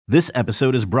This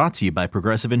episode is brought to you by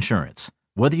Progressive Insurance.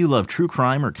 Whether you love true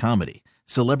crime or comedy,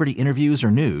 celebrity interviews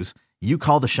or news, you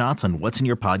call the shots on what's in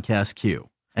your podcast queue.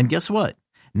 And guess what?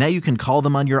 Now you can call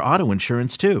them on your auto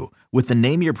insurance too with the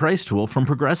Name Your Price tool from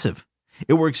Progressive.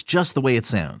 It works just the way it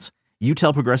sounds. You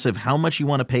tell Progressive how much you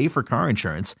want to pay for car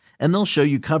insurance, and they'll show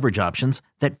you coverage options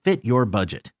that fit your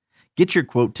budget. Get your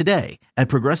quote today at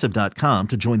Progressive.com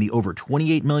to join the over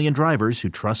 28 million drivers who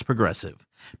trust Progressive.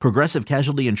 Progressive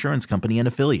Casualty Insurance Company and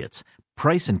Affiliates.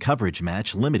 Price and coverage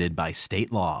match limited by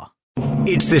state law.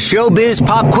 It's the Showbiz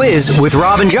Pop Quiz with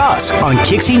Rob and Joss on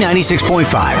Kixie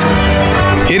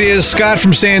 96.5. It is Scott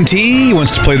from Santee. He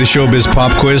wants to play the Showbiz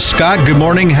Pop Quiz. Scott, good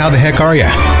morning. How the heck are you?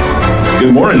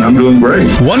 Good morning. I'm doing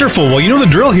great. Wonderful. Well, you know the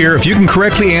drill here. If you can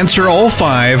correctly answer all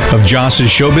 5 of Joss's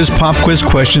Showbiz Pop Quiz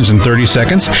questions in 30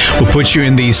 seconds, we'll put you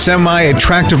in the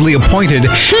semi-attractively appointed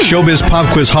Showbiz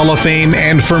Pop Quiz Hall of Fame.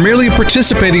 And for merely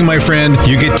participating, my friend,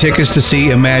 you get tickets to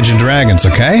see Imagine Dragons,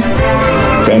 okay?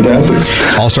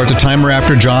 Fantastic. I'll start the timer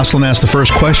after Jocelyn asks the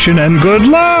first question, and good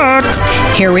luck!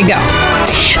 Here we go.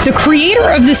 The creator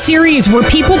of the series where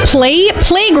people play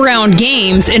playground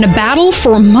games in a battle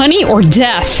for money or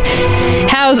death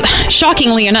has,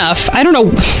 shockingly enough, I don't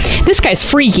know, this guy's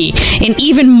freaky, an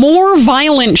even more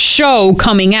violent show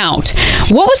coming out.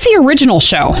 What was the original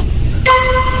show?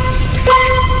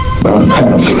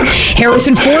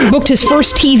 Harrison Ford booked his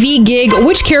first TV gig.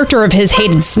 Which character of his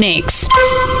hated snakes?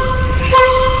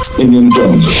 Indiana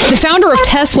Jones. The founder of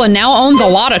Tesla now owns a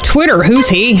lot of Twitter. Who's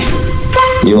he?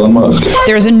 Elon Musk.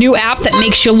 There's a new app that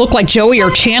makes you look like Joey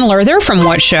or Chandler. They're from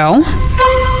what show?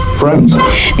 Friends.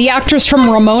 The actress from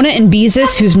Ramona and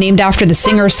Beezus, who's named after the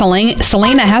singer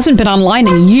Selena, hasn't been online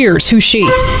in years. Who's she?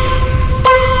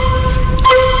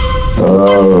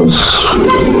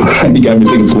 You got me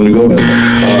thinking Selena Gomez.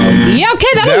 Yeah, okay,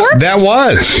 that'll work. That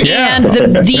was, yeah. And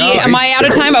am I out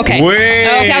of time? Okay.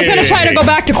 Okay, I was going to try to go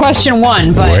back to question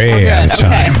 1, but Way out of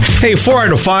time. Okay. Hey, 4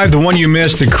 out of 5, the one you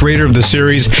missed, the creator of the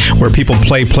series where people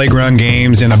play playground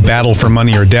games in a battle for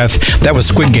money or death, that was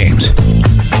Squid Games.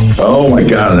 Oh my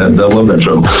God, I love that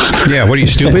show. Yeah, what are you,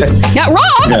 stupid? Yeah,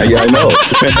 Rob! Yeah, I know.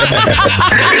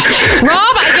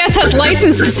 Rob, I guess, has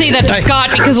license to say that to Scott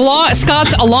because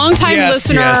Scott's a longtime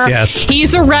listener. Yes.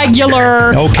 He's a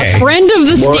regular, Okay. a friend of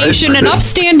the station, an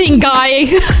upstanding guy.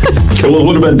 Well, it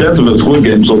would have been death of a Squid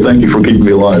Game, so thank you for keeping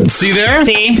me alive. See there?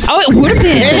 See? Oh, it would have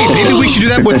been. Hey, maybe we should do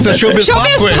that with the Showbiz Pop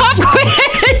Quiz. Pop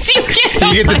Quiz.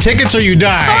 You get the tickets or you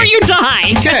die. Or you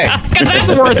die. Okay. Because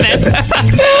that's worth it.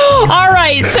 All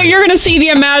right. So you're going to see the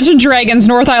Imagine Dragons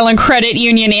North Island Credit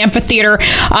Union Amphitheater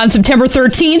on September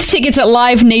 13th. Tickets at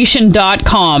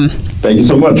livenation.com. Thank you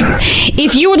so much.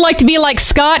 If you would like to be like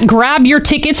Scott, grab your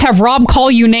tickets, have Rob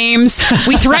call you names.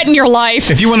 We threaten your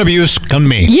life. If you want abuse, come to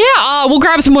me. Yeah, we'll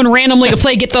grab someone randomly to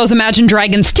play. Get those Imagine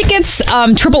Dragons tickets.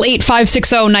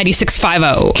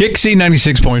 888-560-9650. Kixie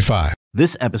 96.5.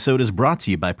 This episode is brought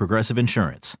to you by Progressive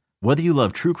Insurance. Whether you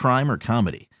love true crime or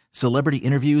comedy, celebrity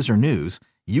interviews or news,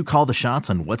 you call the shots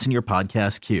on what's in your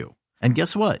podcast queue. And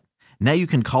guess what? Now you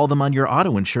can call them on your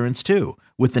auto insurance too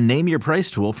with the Name Your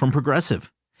Price tool from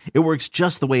Progressive. It works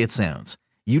just the way it sounds.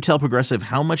 You tell Progressive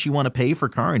how much you want to pay for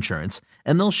car insurance,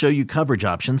 and they'll show you coverage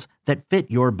options that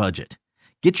fit your budget.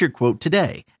 Get your quote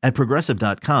today at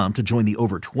Progressive.com to join the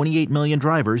over 28 million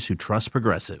drivers who trust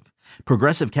Progressive.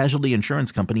 Progressive Casualty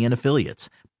Insurance Company and Affiliates.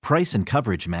 Price and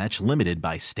coverage match limited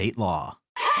by state law.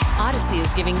 Odyssey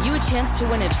is giving you a chance to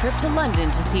win a trip to London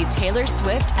to see Taylor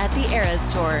Swift at the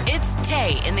Eras Tour. It's Tay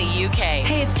in the UK.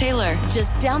 Hey, it's Taylor.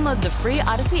 Just download the free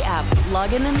Odyssey app,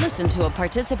 log in and listen to a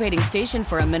participating station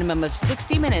for a minimum of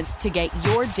 60 minutes to get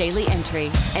your daily entry.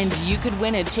 And you could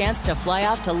win a chance to fly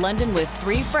off to London with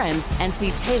 3 friends and see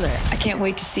Taylor. I can't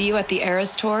wait to see you at the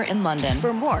Eras Tour in London.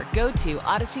 For more, go to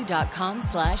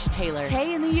odyssey.com/Taylor.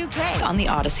 Tay in the UK. On the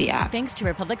Odyssey app. Thanks to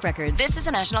Republic Records. This is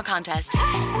a national contest.